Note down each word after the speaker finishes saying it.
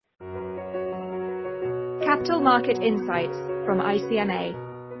Capital Market Insights from ICMA.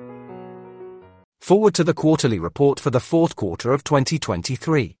 Forward to the quarterly report for the fourth quarter of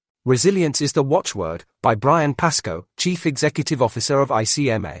 2023. Resilience is the watchword, by Bryan Pascoe, Chief Executive Officer of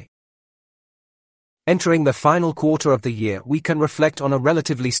ICMA. Entering the final quarter of the year, we can reflect on a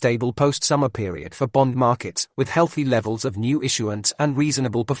relatively stable post-summer period for bond markets, with healthy levels of new issuance and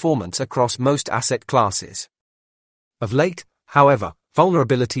reasonable performance across most asset classes. Of late, however,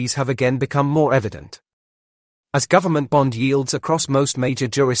 vulnerabilities have again become more evident. As government bond yields across most major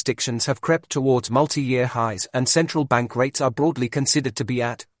jurisdictions have crept towards multi-year highs and central bank rates are broadly considered to be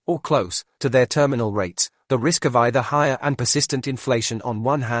at, or close, to their terminal rates, the risk of either higher and persistent inflation on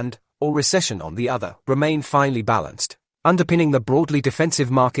one hand, or recession on the other, remain finely balanced, underpinning the broadly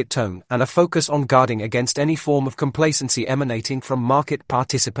defensive market tone and a focus on guarding against any form of complacency emanating from market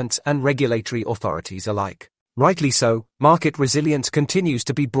participants and regulatory authorities alike. Rightly so, market resilience continues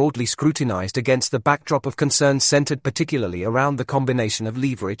to be broadly scrutinized against the backdrop of concerns centered particularly around the combination of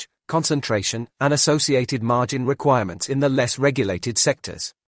leverage, concentration, and associated margin requirements in the less regulated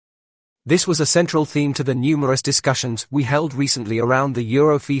sectors. This was a central theme to the numerous discussions we held recently around the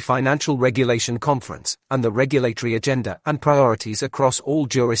Eurofii Financial Regulation Conference, and the regulatory agenda and priorities across all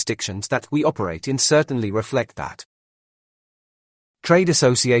jurisdictions that we operate in certainly reflect that. Trade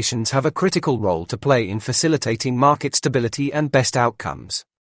associations have a critical role to play in facilitating market stability and best outcomes.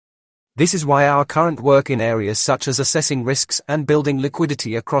 This is why our current work in areas such as assessing risks and building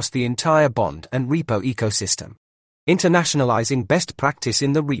liquidity across the entire bond and repo ecosystem, internationalizing best practice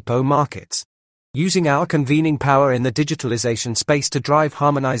in the repo markets, using our convening power in the digitalization space to drive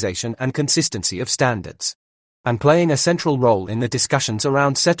harmonization and consistency of standards, and playing a central role in the discussions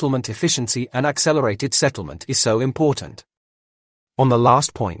around settlement efficiency and accelerated settlement is so important. On the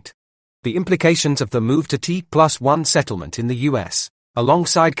last point, the implications of the move to T+1 settlement in the US,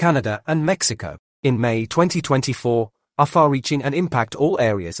 alongside Canada and Mexico, in May 2024, are far-reaching and impact all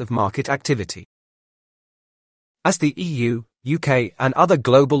areas of market activity. As the EU, UK, and other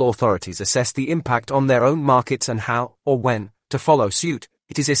global authorities assess the impact on their own markets and how, or when, to follow suit,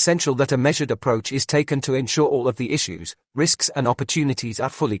 it is essential that a measured approach is taken to ensure all of the issues, risks, and opportunities are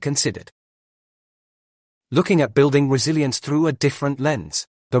fully considered. Looking at building resilience through a different lens,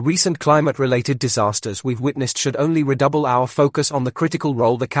 the recent climate-related disasters we've witnessed should only redouble our focus on the critical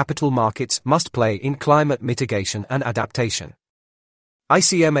role the capital markets must play in climate mitigation and adaptation.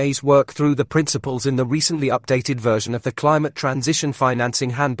 ICMA's work through the principles in the recently updated version of the Climate Transition Financing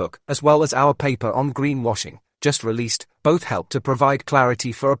Handbook, as well as our paper on greenwashing, just released, both help to provide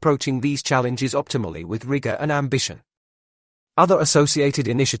clarity for approaching these challenges optimally with rigor and ambition. Other associated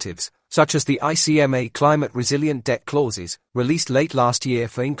initiatives, such as the ICMA Climate Resilient Debt Clauses, released late last year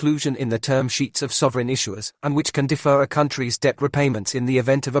for inclusion in the term sheets of sovereign issuers, and which can defer a country's debt repayments in the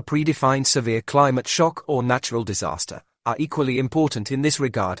event of a predefined severe climate shock or natural disaster, are equally important in this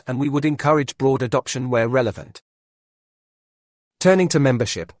regard, and we would encourage broad adoption where relevant. Turning to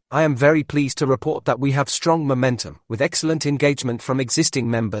membership, I am very pleased to report that we have strong momentum, with excellent engagement from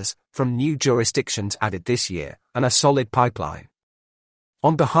existing members, from new jurisdictions added this year, and a solid pipeline.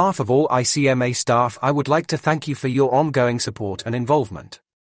 On behalf of all ICMA staff, I would like to thank you for your ongoing support and involvement.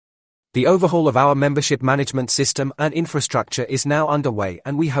 The overhaul of our membership management system and infrastructure is now underway,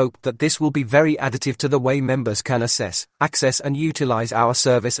 and we hope that this will be very additive to the way members can assess, access, and utilize our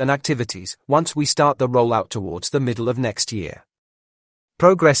service and activities once we start the rollout towards the middle of next year.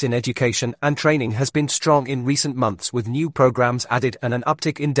 Progress in education and training has been strong in recent months, with new programs added and an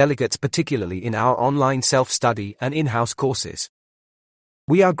uptick in delegates, particularly in our online self-study and in-house courses.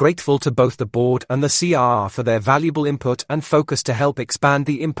 We are grateful to both the board and the CRR for their valuable input and focus to help expand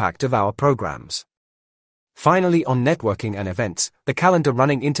the impact of our programs. Finally, on networking and events, the calendar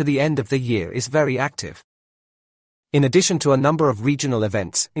running into the end of the year is very active. In addition to a number of regional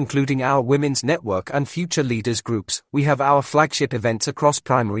events, including our Women's Network and Future Leaders groups, we have our flagship events across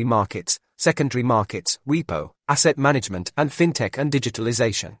primary markets, secondary markets, repo, asset management, and fintech and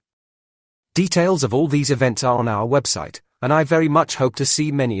digitalization. Details of all these events are on our website, and I very much hope to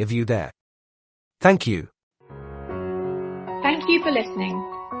see many of you there. Thank you. Thank you for listening.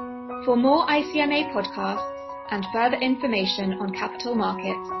 For more ICMA podcasts and further information on capital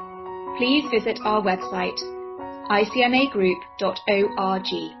markets, please visit our website,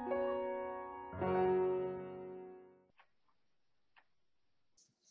 icmagroup.org.